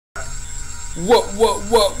What?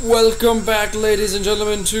 Welcome back, ladies and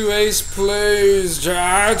gentlemen, to aesplays.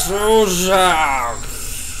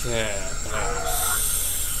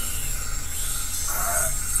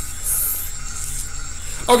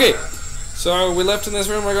 Okay, so we left in this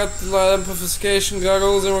room. I got the amplification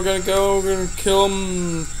goggles, and we're gonna kill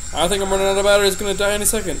him. I think I'm running out of battery. He's gonna die any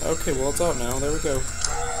second. Okay, well, it's out now. There we go.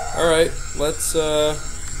 Alright, let's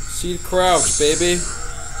see the crouch, baby.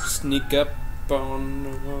 Sneak up on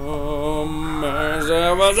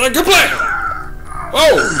complete!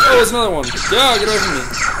 Oh, there's another one. Yeah, get away from me.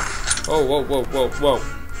 Oh, whoa.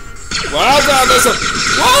 Wow, there's a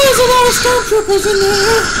lot of stormtroopers in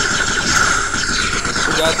there.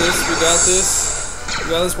 We got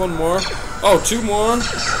this. One more. Oh, two more.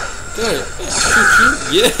 There, I'll shoot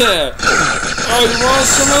you. Yeah. Oh, you want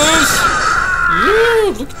some of this?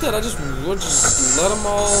 Yeah, look at that. I just let them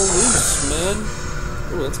all loose, man.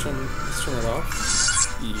 Ooh, let's turn it off.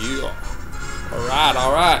 Yeah.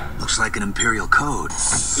 Alright. Looks like an Imperial code.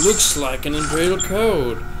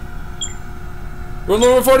 Rule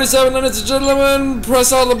number 47, ladies and gentlemen,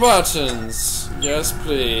 press all the buttons. Yes,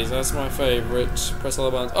 please. That's my favorite. Press all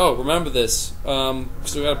the buttons. Oh, remember this. So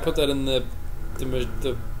we gotta put that in the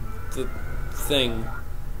thing.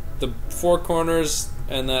 The four corners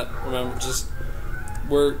and that, remember,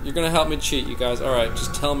 you're gonna help me cheat, you guys. Alright,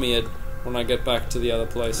 just tell me it when I get back to the other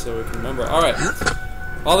place so we can remember. Alright.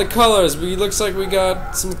 All the colors. Looks like we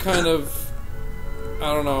got some kind of,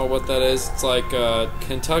 I don't know what that is. It's like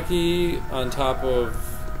Kentucky on top of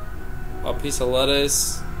a piece of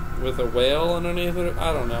lettuce with a whale underneath it.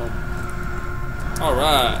 I don't know.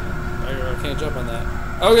 Alright. I can't jump on that.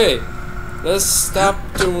 Okay. Let's stop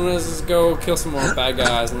doing this. Let's go kill some more bad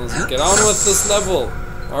guys and let's get on with this level.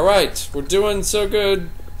 Alright. We're doing so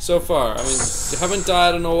good so far. I mean, you haven't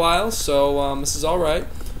died in a while, so this is alright.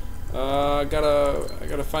 I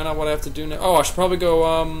gotta find out what I have to do now. Oh, I should probably go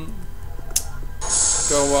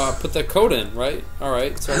put that code in, right?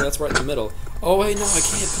 Alright, so that's right in the middle. Oh wait, no, I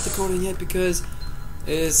can't put the code in yet because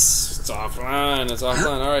it's offline.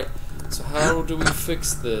 Alright, so how do we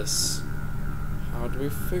fix this?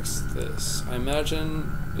 I imagine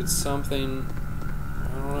it's something,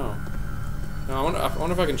 I don't know. No, I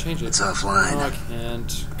wonder if I can change it. It's offline. No, I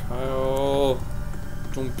can't. Kyle,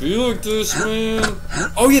 don't be like this, man.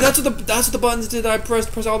 Oh yeah, that's what the buttons did. I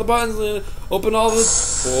press all the buttons and open all the.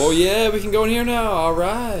 Oh yeah, we can go in here now. All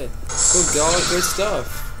right. Good God, great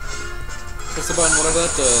stuff. Press the button, whatever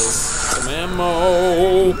that does. Some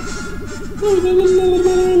ammo.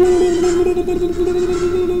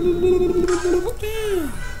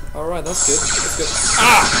 All right, that's good.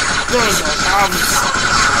 Ah!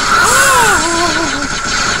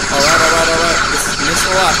 Alright.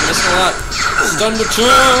 Missing a lot. Stun the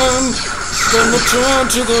turn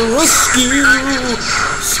to the rescue.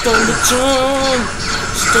 Stun the turn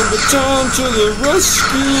to the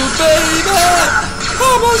rescue, baby.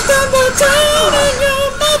 Almost done the turn in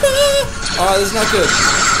your mother. Oh, this is not good.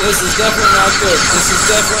 This is definitely not good.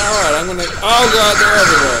 Alright, I'm gonna. Oh god, they're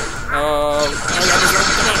everywhere. I got this one.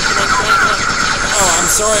 Come on. Oh, I'm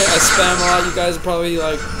sorry I spam a lot. You guys are probably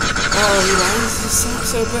like, oh, why does he suck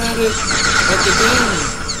so bad at the game?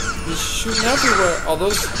 He's shooting everywhere. Oh,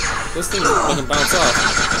 those things make him bounce off.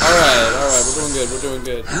 Alright, we're doing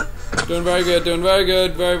good. Doing very good. Very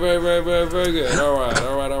good. Alright,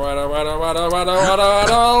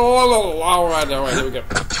 here we go.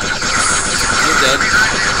 You're dead.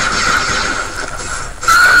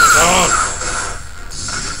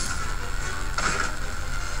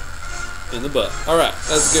 In the butt. Alright,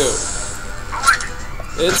 let's go.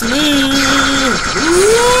 It's me!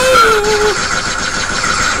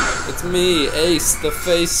 It's me, Ace, the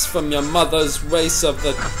face from your mother's race of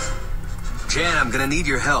the... Jan, I'm gonna need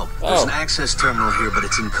your help. There's an access terminal here, but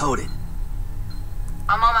it's encoded.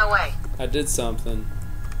 I'm on my way. I did something.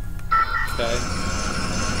 Okay.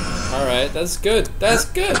 Alright, that's good. This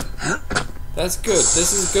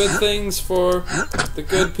is good things for the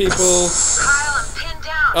good people. Kyle, I'm pinned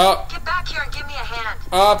down. Get back here and give me a hand.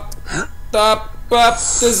 Up.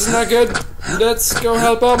 This is not good. Let's go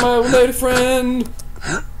help out my lady friend.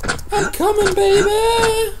 I'm coming,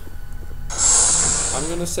 baby. I'm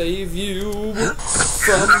gonna save you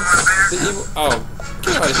from the evil. Oh,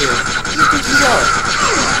 get out of here.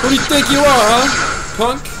 Who do you think you are, huh?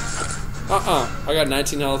 Punk? I got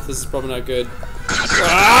 19 health. This is probably not good.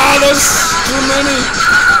 There's too many.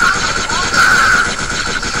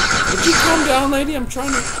 Would you calm down, lady? I'm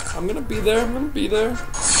gonna be there.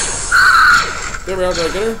 There we are. Did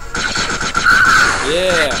I get her?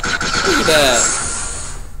 Yeah. Look at that.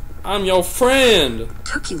 I'm your friend.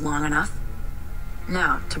 Took you long enough.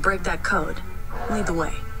 Now, to break that code, lead the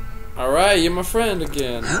way. Alright, you're my friend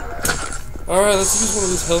again. Alright, let's use one of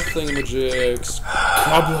these health thingamajigs.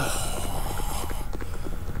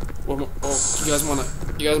 Oh, you guys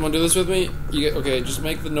wanna do this with me? Okay, just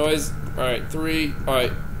make the noise. Alright, 3,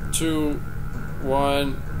 alright, 2,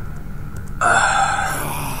 1.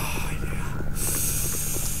 I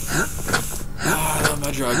love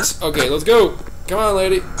my drugs. Okay, let's go. Come on,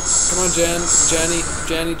 lady. Come on,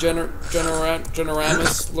 Jenny,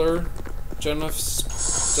 Generamisler,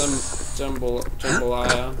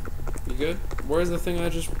 Jambalaya. You good? Where's the thing I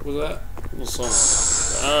just was at? I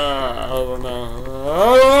don't know. I don't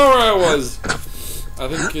know where I was. I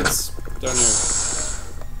think it's down here.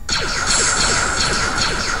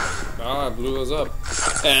 Ah, I blew those up.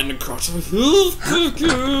 And caught a health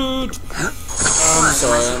ticket. I'm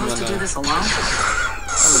sorry, I'm in a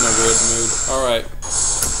weird mood. Alright.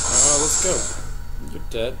 Let's go. You're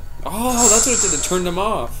dead. Oh, that's what it did. It turned them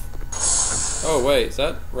off. Oh, wait. Is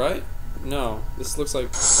that right? No. This looks like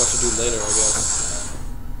what I should do later, I guess.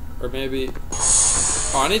 Or maybe...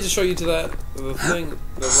 Oh, I need to show you to the thing.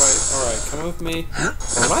 The right... Alright, come with me.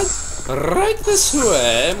 Right this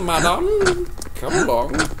way, madam. Come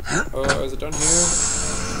along. Oh, is it down here?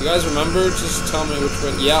 You guys remember? Just tell me which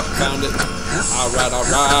way. Yep, found it.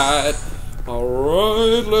 Alright.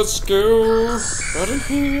 Alright, let's go. Right in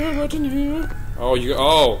here. Oh,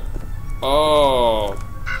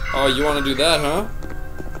 you want to do that, huh?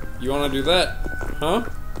 You want to do that, huh?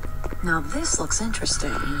 Now this looks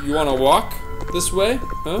interesting. You want to walk this way,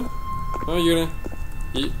 huh? Oh, you're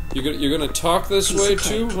gonna talk this way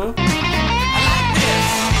too, huh?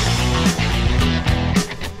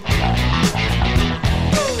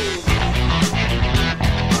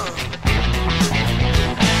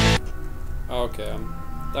 Okay,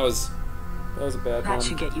 that was a bad one. That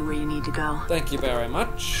should get you where you need to go. Thank you very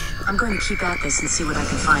much. I'm going to keep at this and see what I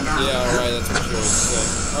can find out. Yeah, alright, that's what you always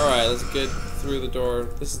say. Alright, let's get through the door.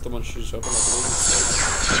 This is the one she just opened, I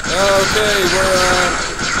believe. Okay,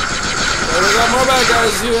 we got more bad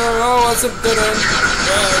guys here. Oh, that's a dead end.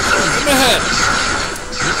 In the head.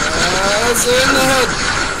 That's in the head.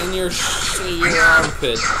 In your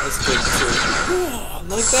armpit. That's good too. Oh,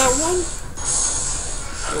 like that one?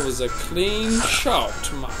 It was a clean shot,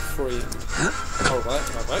 my friend. Alright.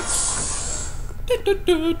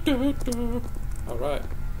 Alright.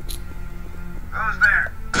 Who's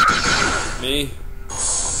there? Me.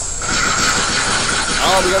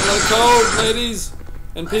 Oh, we got another code, ladies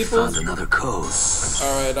and people. I found another code.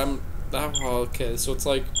 Alright, okay, so it's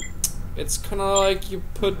like, it's kind of like you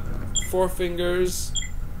put 4 fingers,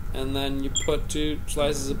 and then you put 2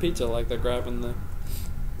 slices of pizza, like they're grabbing the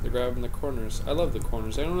corners. I love the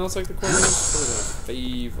corners. Anyone else like the corners? Those are my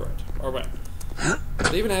favorite. Alright.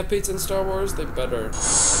 They even have pizza in Star Wars? They better.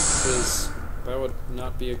 Because that would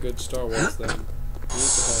not be a good Star Wars then. You need to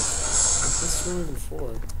have... What's room even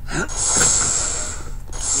for?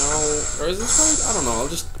 No. Or is this right? I don't know.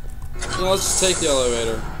 Let's just take the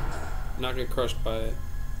elevator. Not get crushed by it.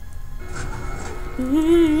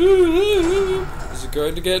 Is it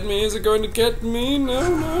going to get me? Is it going to get me? No.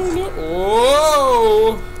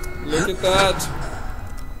 Whoa! Look at that.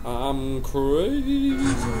 I'm crazy.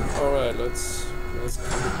 Alright, let's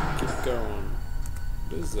keep going.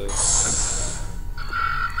 What is this?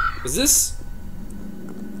 Is this?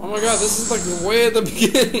 Oh my god, this is like way at the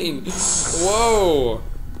beginning. Whoa.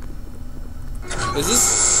 Is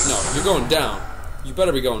this? No, you're going down. You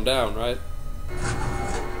better be going down, right?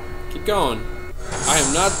 Keep going. I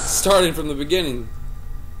am not starting from the beginning.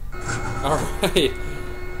 Alright.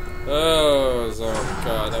 Oh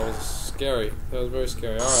god, that was scary. That was very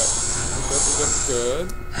scary. Alright.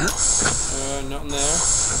 Good. Not in there.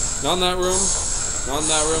 Not in that room. Not in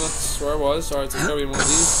that room. That's where I was. Alright, so it's gotta be in one of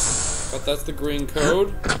these. But that's the green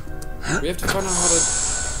code. We have to find out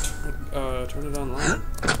how to turn it online.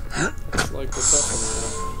 That's like what's up on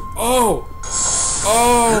there. Oh!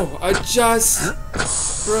 I just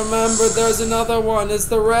remember there's another one. It's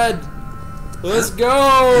the red. Let's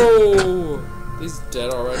go! He's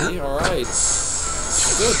dead already. Alright.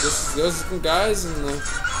 Good. There's some guys and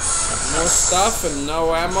more stuff and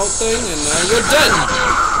no ammo thing and you're dead!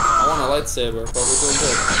 I want a lightsaber, but we're doing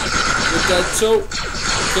good. You're dead too.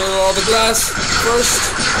 Kill all the glass first,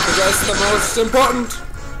 because that's the most important.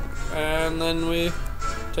 And then we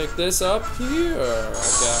take this up here, I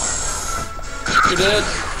guess. You're dead.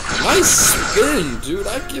 Nice spin, dude.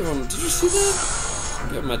 I give him. Did you see that? I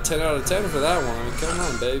give him a 10 out of 10 for that one. I mean, come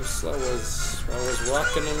on, babes. That was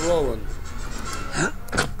rocking and rolling.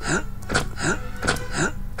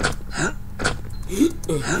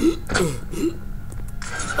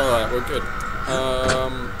 Alright, we're good.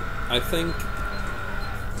 I think...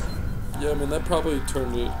 Yeah, I mean, that probably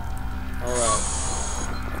turned it Alright.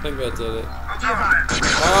 I think that did it. Who's over there?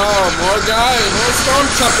 Oh, more guys! More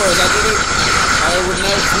stormtroopers! I didn't... I would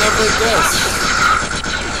never guess.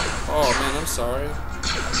 Oh, man, I'm sorry. I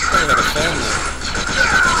had a family.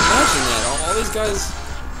 Imagine that. All these guys...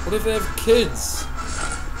 What if they have kids?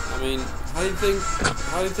 I mean, how do you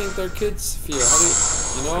think their kids feel? How do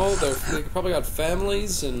you know, they probably got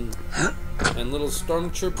families and little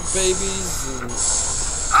stormtrooper babies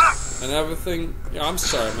and everything. Yeah, I'm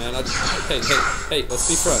sorry, man. Hey, let's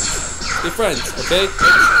be friends. Be friends, okay?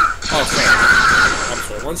 Oh, sorry. I'm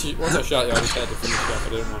sorry. Once I shot you, I just had to finish up. I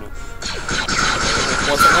didn't want to.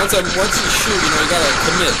 Once you shoot, you know, you gotta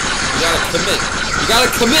commit. You gotta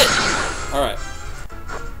commit. All right.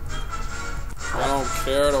 I don't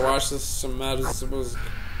care to watch this. Some matters. It was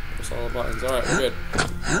all buttons. All right, we're good. Did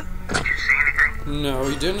you see anything? No,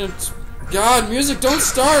 he didn't. God, music, don't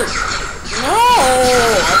start! No!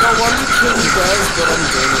 I don't want to kill you guys, but I'm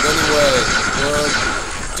doing it anyway. We're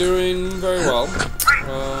doing very well.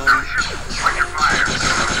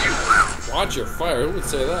 Watch your fire? Who would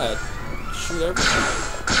say that? Shoot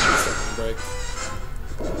everything. Break.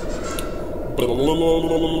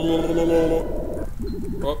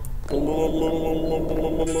 Oh.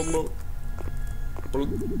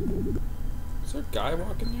 Is there a guy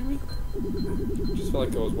walking near me? I just felt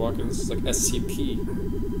like I was walking. This is like SCP.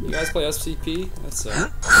 You guys play SCP? That's Oh!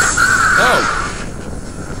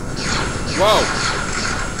 Whoa!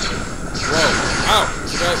 Ow!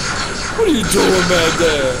 What are you doing back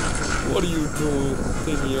there? What are you doing?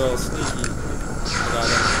 Thinking you're all sneaky. I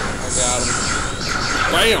got him.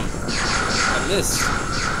 Bam! I missed.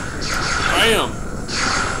 Bam!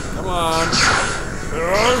 Come on.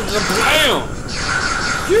 Bam!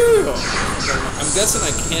 Yeah! I'm guessing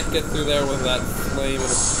I can't get through there with that flame.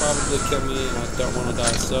 It'll probably kill me, and I don't want to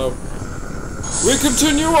die, so... We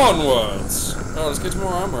continue onwards! Oh, let's get some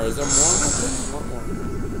more armor. Is there more? More.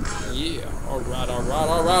 Yeah. Alright.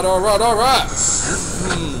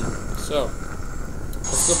 So,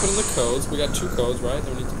 let's go put in the codes. We got 2 codes, right?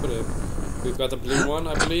 That we need to put in. We've got the blue one,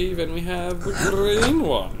 I believe, and we have the green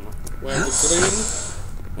one. We have the green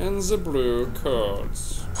and the blue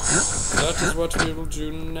codes. That is what we will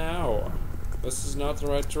do now. This is not the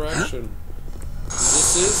right direction.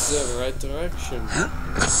 This is the right direction.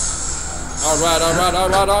 Alright.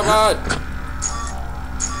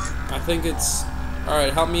 I think it's...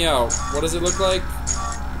 Alright, help me out. What does it look like?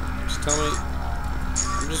 Just tell me.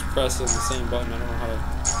 I'm just pressing the same button. I don't know how to...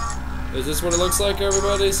 Is this what it looks like,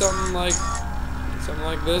 everybody? Something like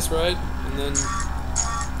this, right? And then...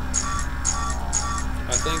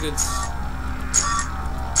 I think it's...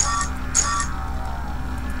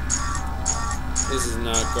 This is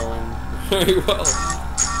not going very well.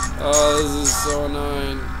 Oh, this is so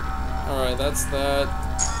annoying. Alright, that's that.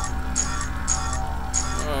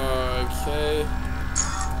 Okay.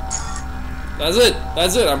 That's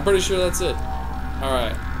it. I'm pretty sure that's it.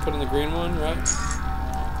 Alright, put in the green one, right?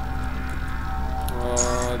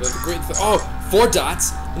 The green oh, 4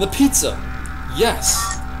 dots and the pizza. Yes,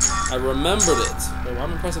 I remembered it. Wait, why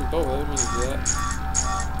am I pressing both? I didn't mean to do that.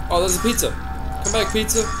 Oh, there's a pizza. Come back,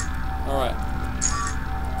 pizza. Alright.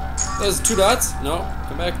 There's 2 dots. No,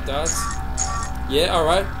 come back, dots. Yeah,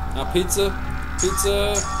 alright. Now pizza.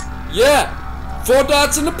 Yeah! 4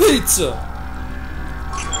 dots and a pizza!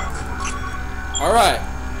 Alright.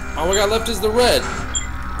 All we got left is the red.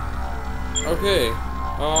 Okay.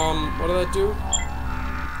 What did that do?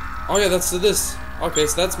 Oh yeah, that's this. Okay,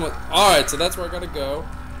 so that's what... Alright, so that's where I gotta go.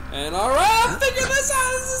 And alright, I'm figuring this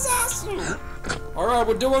out! This is awesome! Alright,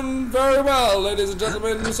 we're doing very well, ladies and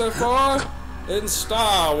gentlemen, so far. In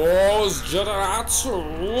Star Wars Jedi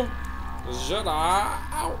 2, Jedi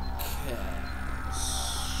Outcast.